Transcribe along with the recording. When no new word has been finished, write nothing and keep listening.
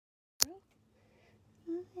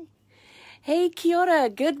Hey, kia ora.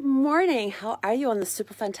 Good morning. How are you on this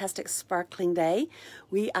super fantastic sparkling day?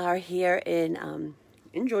 We are here in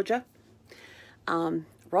Georgia,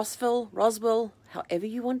 Roswell, however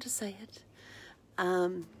you want to say it.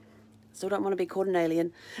 Still don't want to be called an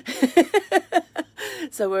alien.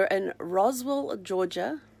 So we're in Roswell,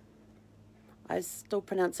 Georgia. I still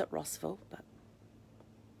pronounce it Rossville, but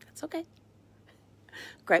that's okay.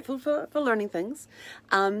 Grateful for learning things.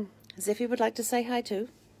 Zeffie would like to say hi too.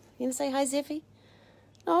 You gonna say hi, Zeffie?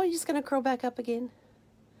 Oh, you're just gonna curl back up again.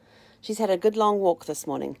 She's had a good long walk this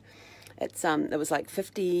morning. It was like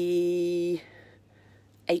 58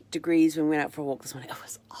 degrees when we went out for a walk this morning. It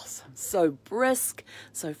was awesome. So brisk,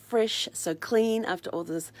 so fresh, so clean after all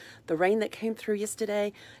the rain that came through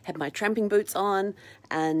yesterday. Had my tramping boots on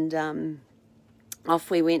and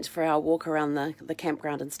off we went for our walk around the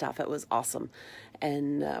campground and stuff. It was awesome.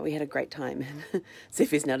 And we had a great time. And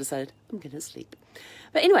Zeffie's now decided, I'm going to sleep.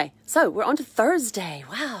 But anyway, so we're on to Thursday.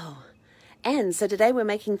 Wow. And so today we're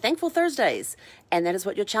making Thankful Thursdays. And that is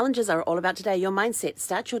what your challenges are all about today. Your mindset.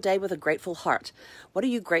 Start your day with a grateful heart. What are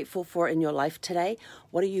you grateful for in your life today?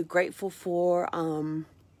 What are you grateful for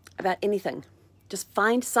about anything? Just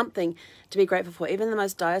find something to be grateful for. Even in the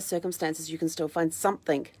most dire circumstances, you can still find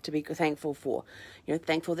something to be thankful for. You know,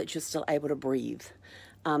 thankful that you're still able to breathe.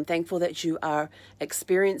 Thankful that you are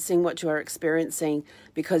experiencing what you are experiencing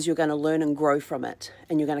because you're going to learn and grow from it,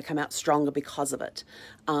 and you're going to come out stronger because of it.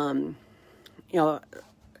 You know,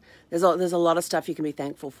 there's a lot of stuff you can be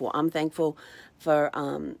thankful for. I'm thankful for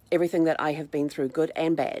everything that I have been through, good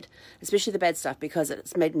and bad, especially the bad stuff, because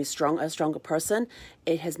it's made me a stronger person.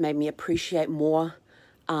 It has made me appreciate more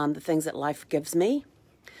the things that life gives me.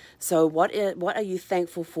 So what are you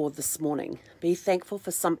thankful for this morning? Be thankful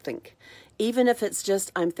for something. Even if it's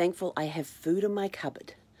just, I'm thankful I have food in my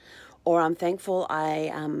cupboard. Or I'm thankful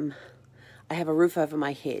I have a roof over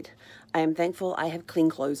my head. I am thankful I have clean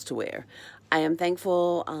clothes to wear. I am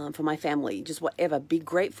thankful for my family, just whatever. Be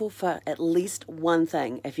grateful for at least one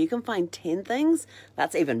thing. If you can find 10 things,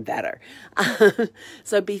 that's even better.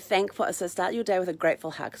 So be thankful. So start your day with a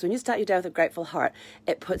grateful heart. Because when you start your day with a grateful heart,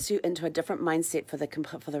 it puts you into a different mindset for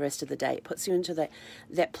the rest of the day. It puts you into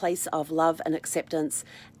that place of love and acceptance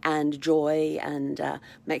and joy and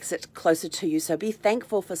makes it closer to you. So be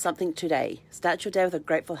thankful for something today. Start your day with a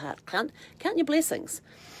grateful heart. Count your blessings.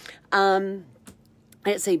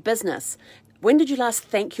 Let's see, business. When did you last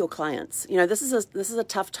thank your clients? You know, this is a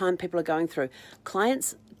tough time people are going through.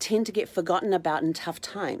 Clients tend to get forgotten about in tough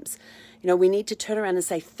times. You know, we need to turn around and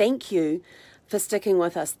say thank you for sticking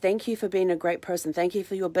with us. Thank you for being a great person. Thank you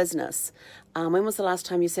for your business. When was the last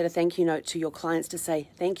time you said a thank you note to your clients to say,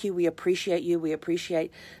 thank you, we appreciate you, we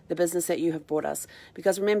appreciate the business that you have brought us?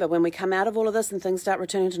 Because remember, when we come out of all of this and things start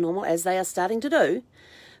returning to normal, as they are starting to do,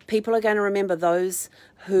 people are going to remember those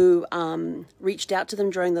who reached out to them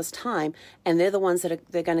during this time, and they're the ones that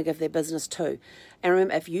they're going to give their business to. And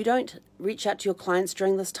remember, if you don't reach out to your clients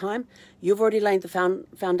during this time, you've already laid the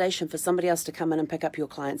foundation for somebody else to come in and pick up your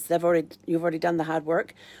clients. You've already done the hard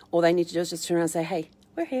work. All they need to do is just turn around and say, hey,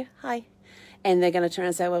 we're here, hi. And they're going to turn around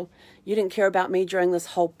and say, well, you didn't care about me during this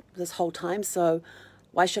whole time, so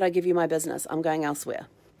why should I give you my business? I'm going elsewhere.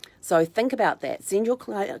 So think about that. Send your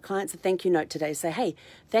clients a thank you note today. Say, hey,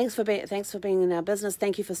 thanks for being in our business.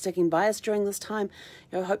 Thank you for sticking by us during this time.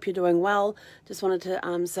 You know, hope you're doing well. Just wanted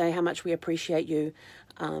to say how much we appreciate you,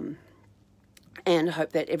 and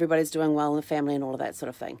hope that everybody's doing well in the family and all of that sort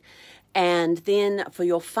of thing. And then for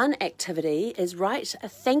your fun activity is write a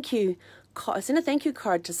thank you. Send a thank you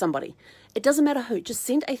card to somebody. It doesn't matter who. Just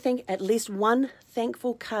send at least one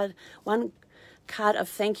thankful card, one card of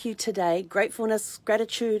thank you today, gratefulness,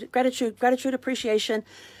 gratitude, appreciation.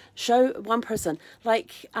 Show one person.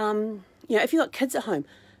 Like, you know, if you've got kids at home,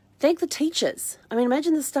 thank the teachers. I mean,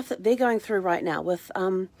 imagine the stuff that they're going through right now with,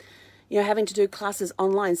 you know, having to do classes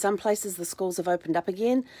online. Some places the schools have opened up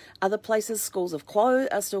again. Other places schools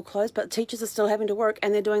are still closed, but teachers are still having to work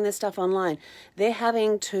and they're doing their stuff online. They're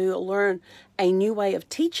having to learn a new way of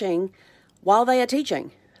teaching while they are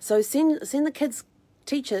teaching. So send the kids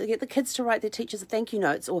get the kids to write their teachers thank you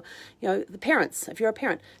notes, or, you know, the parents, if you're a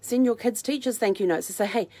parent, send your kids teachers thank you notes to say,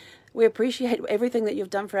 hey, we appreciate everything that you've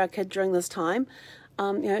done for our kid during this time,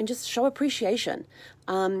 you know, and just show appreciation.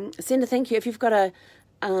 Send a thank you if you've got a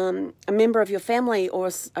member of your family or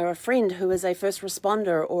a friend who is a first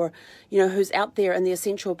responder, or, you know, who's out there in the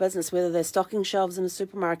essential business, whether they're stocking shelves in a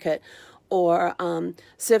supermarket or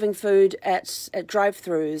serving food at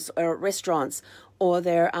drive-thrus or at restaurants, or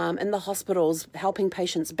they're in the hospitals helping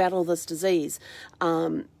patients battle this disease.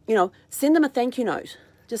 You know, send them a thank you note.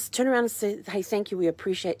 just turn around and say, hey, thank you. We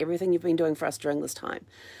appreciate everything you've been doing for us during this time.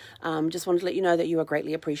 Just wanted to let you know that you are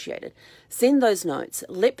greatly appreciated. Send those notes.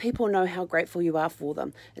 Let people know how grateful you are for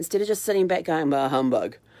them. Instead of just sitting back going, bah,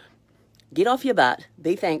 humbug. Get off your butt.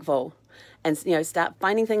 Be thankful. And, start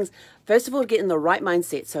finding things. First of all, get in the right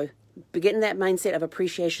mindset. So get in that mindset of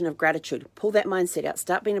appreciation, of gratitude. Pull that mindset out.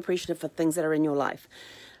 Start being appreciative for things that are in your life.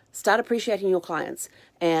 Start appreciating your clients,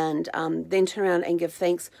 and then turn around and give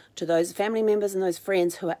thanks to those family members and those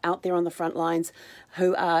friends who are out there on the front lines,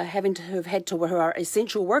 who are who are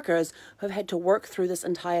essential workers, who have had to work through this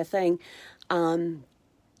entire thing.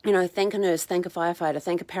 Thank a nurse, thank a firefighter,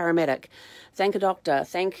 thank a paramedic, thank a doctor,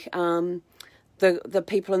 thank the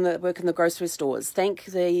people that work in the grocery stores, thank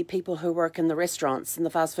the people who work in the restaurants and the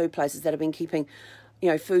fast food places that have been keeping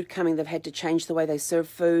food coming. They've had to change the way they serve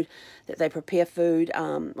food, that they prepare food.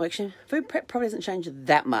 Actually, food prep probably doesn't change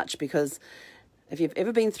that much, because if you've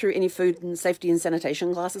ever been through any food and safety and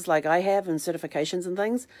sanitation classes like I have, and certifications and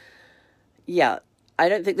things, yeah, I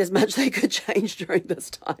don't think there's much they could change during this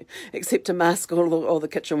time, except to mask all the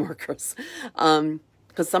kitchen workers.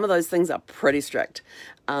 Because some of those things are pretty strict.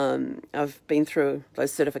 I've been through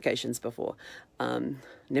those certifications before.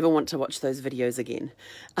 Never want to watch those videos again.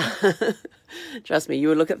 Trust me,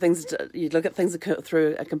 you look at things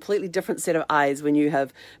through a completely different set of eyes when you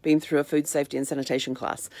have been through a food safety and sanitation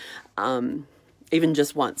class, even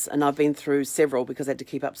just once. And I've been through several because I had to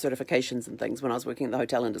keep up certifications and things when I was working in the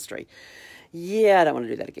hotel industry. Yeah, I don't want to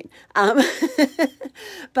do that again.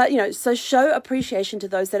 But, so show appreciation to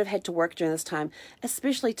those that have had to work during this time,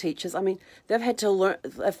 especially teachers. I mean, they've had to learn,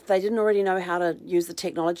 if they didn't already know how to use the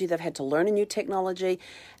technology, they've had to learn a new technology.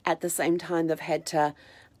 At the same time, they've had to,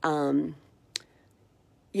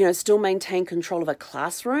 still maintain control of a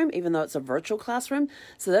classroom, even though it's a virtual classroom.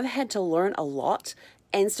 So they've had to learn a lot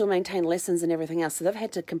and still maintain lessons and everything else. So they've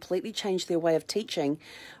had to completely change their way of teaching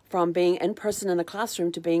from being in person in a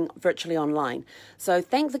classroom to being virtually online. So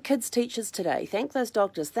thank the kids' teachers today. Thank those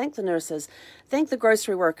doctors. Thank the nurses. Thank the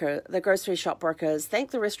grocery shop workers.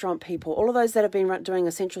 Thank the restaurant people. All of those that have been doing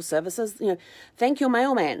essential services. Thank your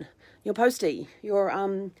mailman, your postie, your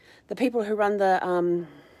the people who run the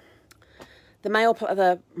mail,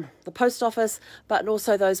 the post office, but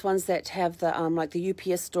also those ones that have the like the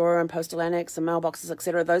UPS store and postal annex and mailboxes,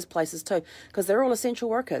 etc. Those places too, because they're all essential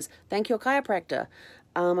workers. Thank your chiropractor.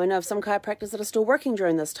 I know of some chiropractors that are still working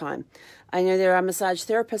during this time. I know there are massage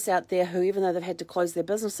therapists out there who, even though they've had to close their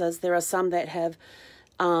businesses, there are some that have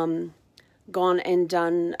gone and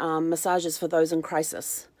done massages for those in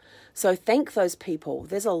crisis. So thank those people.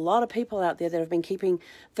 There's a lot of people out there that have been keeping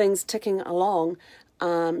things ticking along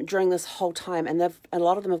during this whole time, and a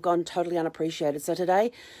lot of them have gone totally unappreciated. So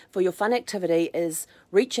today, for your fun activity, is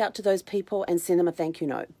reach out to those people and send them a thank you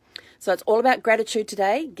note. So it's all about gratitude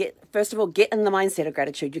today. First of all, get in the mindset of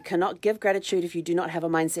gratitude. You cannot give gratitude if you do not have a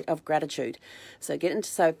mindset of gratitude. So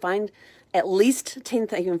find at least 10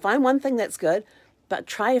 things. You can find one thing that's good,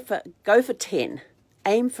 but go for 10.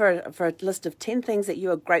 Aim for a list of 10 things that you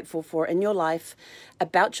are grateful for in your life,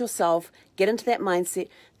 about yourself. Get into that mindset.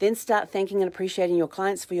 Then start thanking and appreciating your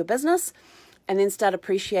clients for your business, and then start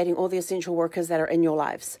appreciating all the essential workers that are in your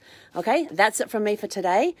lives. Okay, that's it from me for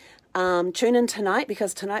today. Tune in tonight,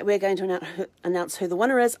 because tonight we're going to announce who the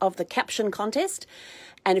winner is of the caption contest.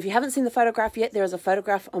 And if you haven't seen the photograph yet, there is a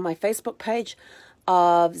photograph on my Facebook page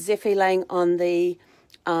of Zephy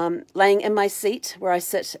laying in my seat where I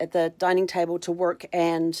sit at the dining table to work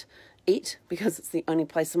and eat, because it's the only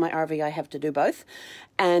place in my RV I have to do both.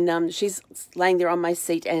 And she's laying there on my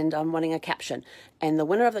seat, and I'm wanting a caption. And the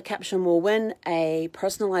winner of the caption will win a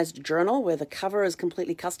personalized journal where the cover is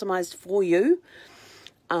completely customized for you,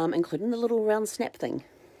 including the little round snap thing.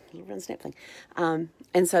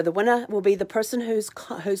 And so the winner will be the person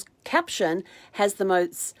whose caption has the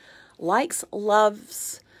most likes,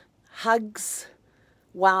 loves, hugs,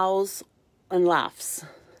 wows, and laughs.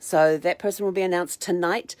 So that person will be announced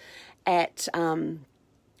tonight at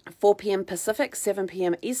 4 p.m. Pacific, 7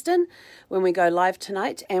 p.m. Eastern, when we go live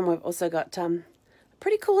tonight. And we've also got a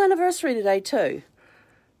pretty cool anniversary today too.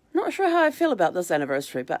 Not sure how I feel about this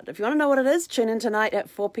anniversary, but if you want to know what it is, tune in tonight at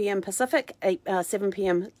 4 p.m. Pacific, 7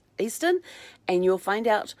 p.m. Eastern, and you'll find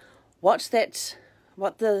out what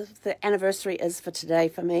the anniversary is for today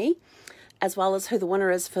for me, as well as who the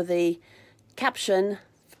winner is for the caption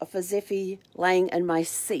for Zephy laying in my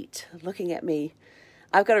seat, looking at me.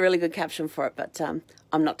 I've got a really good caption for it, but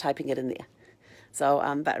I'm not typing it in there. So,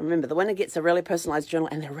 but remember, the winner gets a really personalized journal,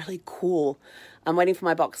 and they're really cool. I'm waiting for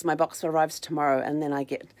my box. My box arrives tomorrow, and then I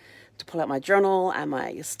get to pull out my journal and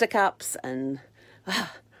my stick-ups, and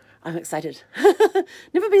I'm excited.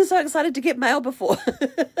 Never been so excited to get mail before.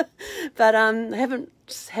 But I haven't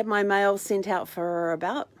had my mail sent out for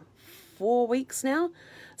about 4 weeks now.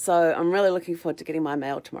 So I'm really looking forward to getting my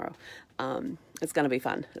mail tomorrow. It's going to be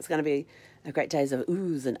fun. It's going to be a great days of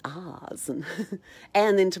oohs and ahs.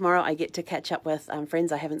 And then tomorrow I get to catch up with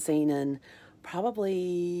friends I haven't seen in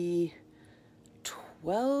probably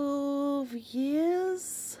 12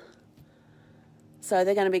 years. So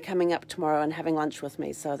they're going to be coming up tomorrow and having lunch with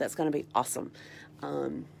me. So that's going to be awesome.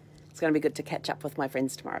 It's going to be good to catch up with my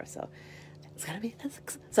friends tomorrow. So it's going to be,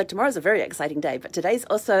 so tomorrow's a very exciting day, but today's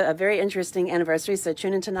also a very interesting anniversary. So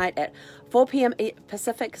tune in tonight at 4 p.m.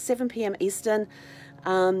 Pacific, 7 p.m. Eastern,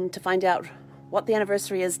 to find out what the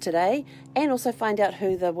anniversary is today, and also find out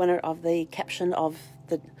who the winner of the caption of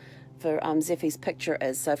for Zeffie's picture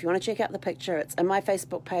is. So if you want to check out the picture, it's in my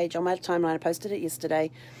Facebook page, on my timeline. I posted it yesterday.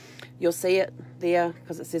 You'll see it there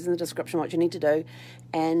because it says in the description what you need to do.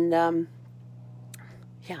 And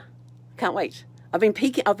yeah, can't wait. I've been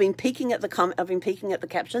peeking at the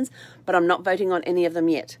captions, but I'm not voting on any of them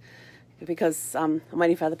yet because I'm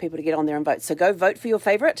waiting for other people to get on there and vote. So go vote for your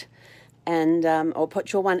favorite, and or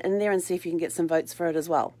put your one in there and see if you can get some votes for it as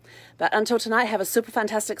well. But until tonight, have a super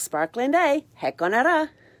fantastic sparkling day. Hekonara.